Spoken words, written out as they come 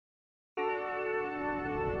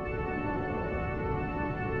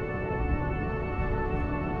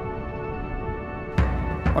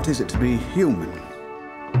What is it to be human?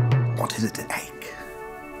 What is it to ache?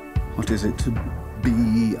 What is it to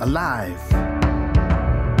be alive?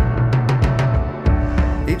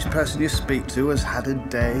 Each person you speak to has had a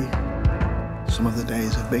day. Some of the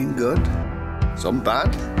days have been good, some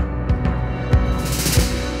bad.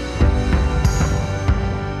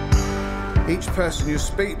 Each person you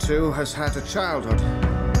speak to has had a childhood.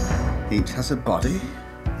 Each has a body.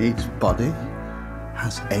 Each body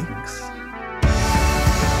has aches.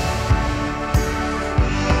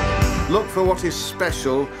 Look for what is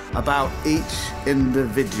special about each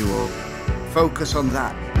individual. Focus on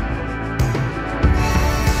that.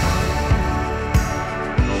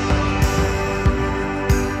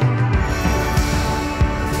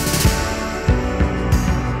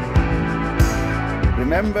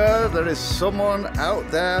 Remember, there is someone out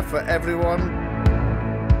there for everyone.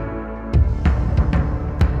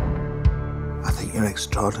 I think you're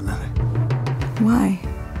extraordinary. Why?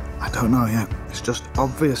 I don't know yet. It's just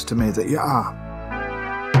obvious to me that you are.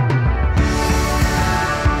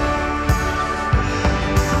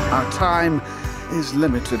 Our time is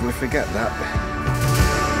limited, we forget that.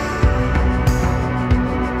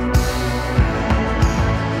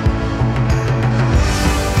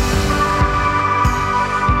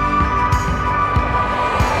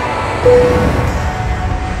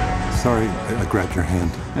 Sorry, I grabbed your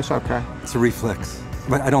hand. It's okay. It's a reflex.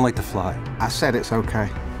 But I don't like to fly. I said it's okay.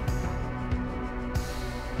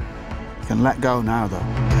 You can let go now,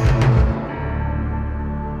 though.